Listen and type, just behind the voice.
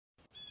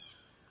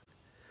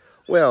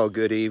Well,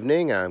 good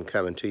evening. I'm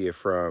coming to you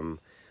from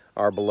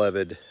our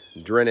beloved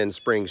Drennan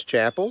Springs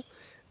Chapel,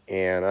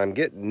 and I'm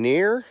getting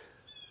near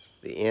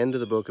the end of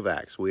the book of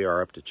Acts. We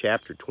are up to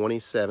chapter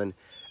 27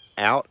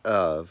 out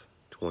of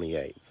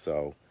 28,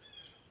 so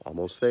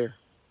almost there.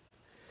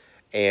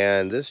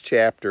 And this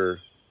chapter,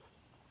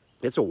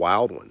 it's a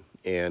wild one,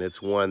 and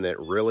it's one that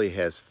really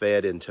has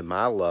fed into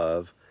my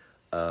love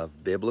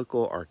of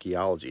biblical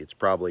archaeology. It's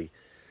probably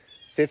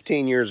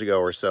 15 years ago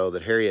or so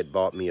that Harriet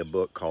bought me a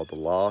book called The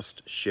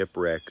Lost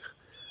Shipwreck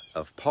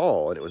of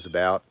Paul, and it was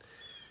about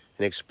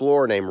an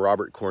explorer named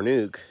Robert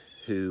Cornuke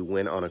who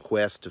went on a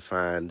quest to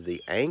find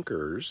the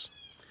anchors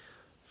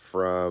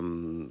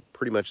from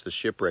pretty much the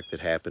shipwreck that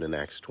happened in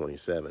Acts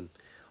 27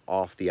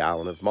 off the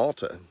island of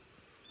Malta.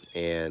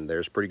 And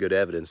there's pretty good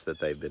evidence that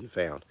they've been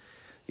found.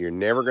 You're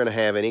never going to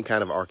have any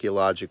kind of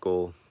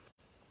archaeological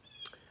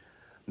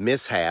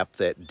mishap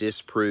that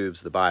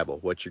disproves the Bible.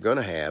 What you're going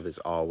to have is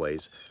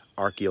always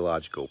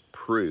archaeological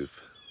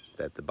proof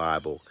that the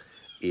Bible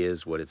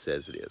is what it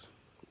says it is.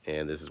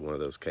 And this is one of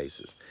those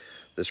cases.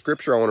 The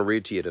scripture I want to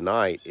read to you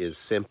tonight is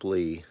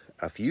simply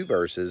a few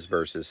verses,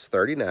 verses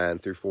 39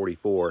 through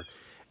 44,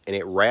 and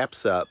it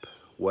wraps up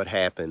what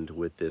happened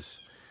with this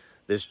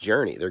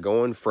journey. They're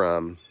going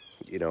from,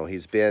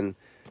 he's been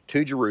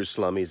to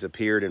Jerusalem. He's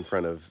appeared in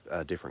front of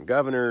different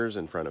governors,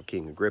 in front of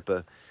King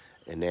Agrippa,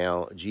 and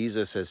now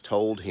Jesus has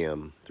told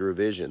him through a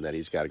vision that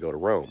he's got to go to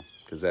Rome,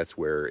 because that's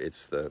where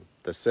it's the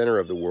center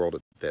of the world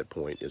at that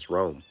point is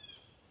Rome.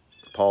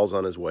 Paul's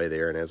on his way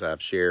there, and as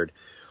I've shared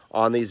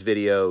on these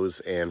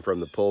videos and from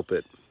the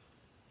pulpit,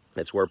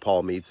 that's where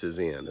Paul meets his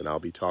end, and I'll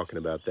be talking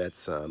about that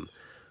some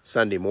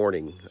Sunday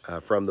morning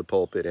from the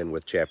pulpit and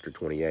with chapter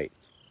 28.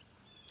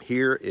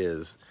 Here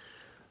is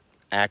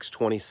Acts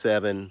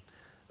 27,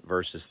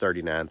 verses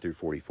 39 through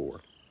 44.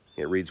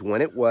 It reads,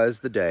 "When it was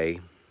the day,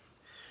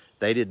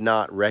 they did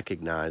not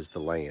recognize the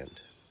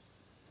land,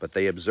 but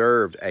they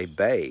observed a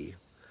bay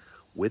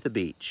with a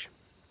beach,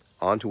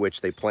 onto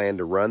which they planned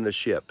to run the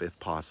ship if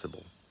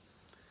possible.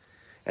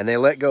 And they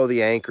let go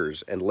the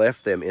anchors and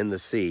left them in the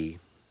sea,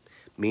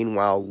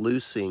 meanwhile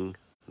loosing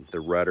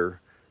the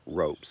rudder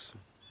ropes.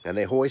 And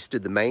they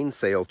hoisted the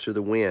mainsail to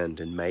the wind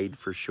and made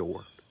for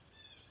shore.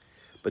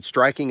 But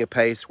striking a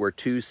pace where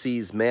two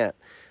seas met,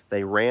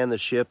 they ran the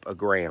ship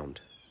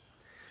aground.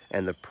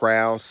 And the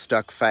prow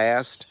stuck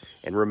fast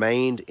and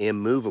remained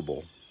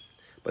immovable,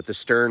 but the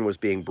stern was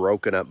being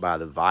broken up by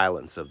the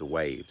violence of the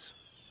waves.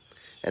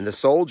 And the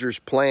soldiers'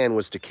 plan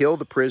was to kill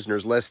the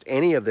prisoners, lest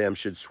any of them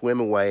should swim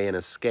away and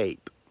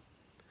escape.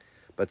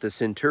 But the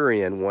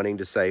centurion, wanting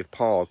to save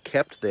Paul,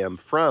 kept them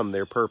from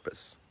their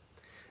purpose,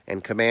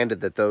 and commanded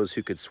that those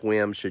who could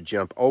swim should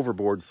jump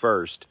overboard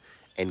first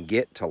and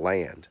get to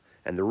land,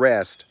 and the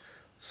rest,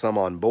 some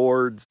on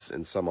boards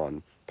and some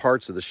on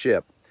parts of the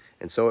ship.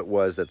 And so it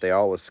was that they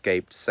all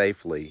escaped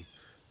safely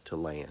to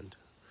land."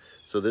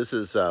 So this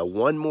is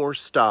one more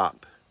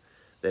stop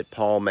that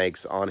Paul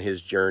makes on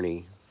his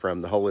journey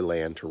from the Holy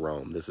Land to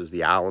Rome. This is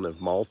the island of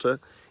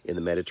Malta in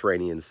the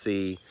Mediterranean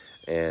Sea,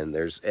 and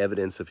there's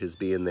evidence of his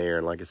being there,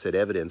 and like I said,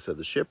 evidence of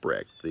the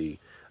shipwreck. The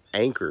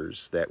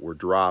anchors that were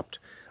dropped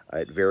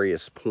at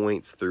various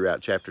points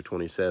throughout chapter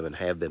 27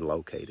 have been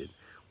located,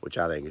 which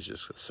I think is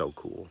just so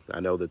cool.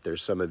 I know that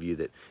there's some of you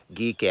that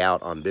geek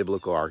out on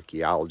biblical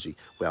archaeology.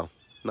 Well,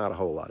 not a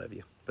whole lot of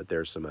you, but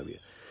there's some of you.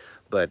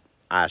 But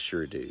I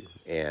sure do,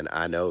 and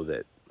I know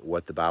that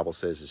what the Bible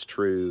says is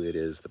true. It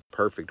is the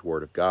perfect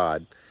Word of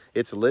God.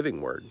 It's a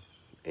living Word,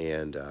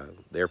 and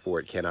therefore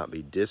it cannot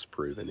be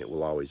disproven. It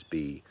will always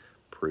be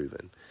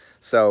proven.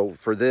 So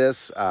for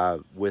this,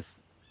 with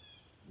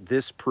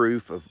this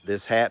proof of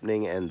this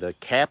happening and the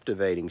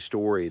captivating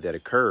story that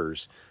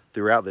occurs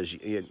throughout this,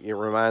 it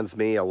reminds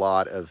me a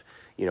lot of,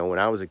 when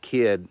I was a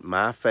kid,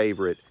 my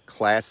favorite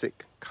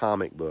classic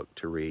comic book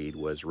to read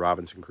was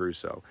Robinson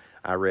Crusoe.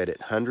 I read it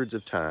hundreds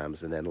of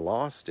times and then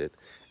lost it,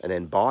 and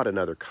then bought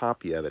another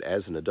copy of it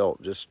as an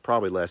adult, just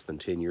probably less than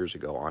 10 years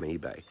ago on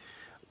eBay.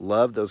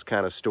 Love those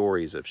kind of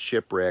stories of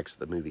shipwrecks,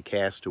 the movie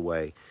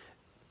Castaway.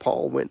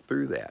 Paul went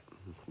through that.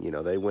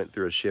 They went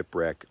through a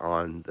shipwreck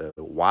on the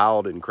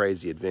wild and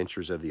crazy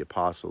adventures of the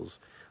apostles,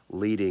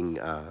 leading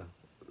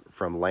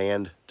from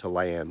land to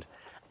land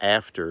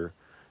after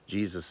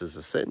Jesus'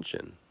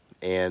 ascension.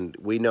 And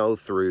we know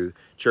through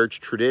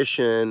church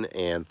tradition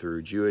and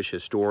through Jewish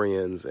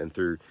historians and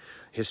through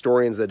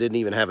historians that didn't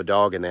even have a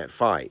dog in that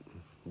fight,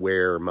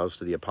 where most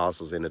of the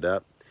apostles ended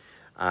up.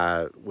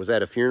 I was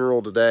at a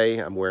funeral today.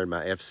 I'm wearing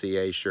my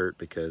FCA shirt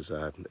because,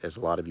 as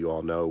a lot of you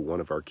all know, one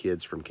of our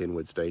kids from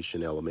Kenwood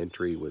Station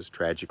Elementary was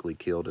tragically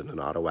killed in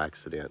an auto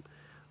accident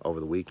over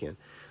the weekend.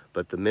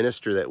 But the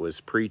minister that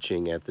was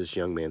preaching at this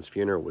young man's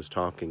funeral was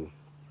talking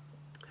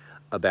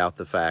about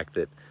the fact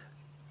that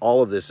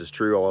all of this is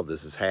true, all of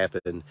this has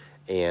happened,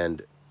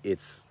 and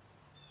this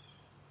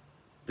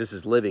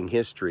is living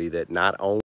history that not only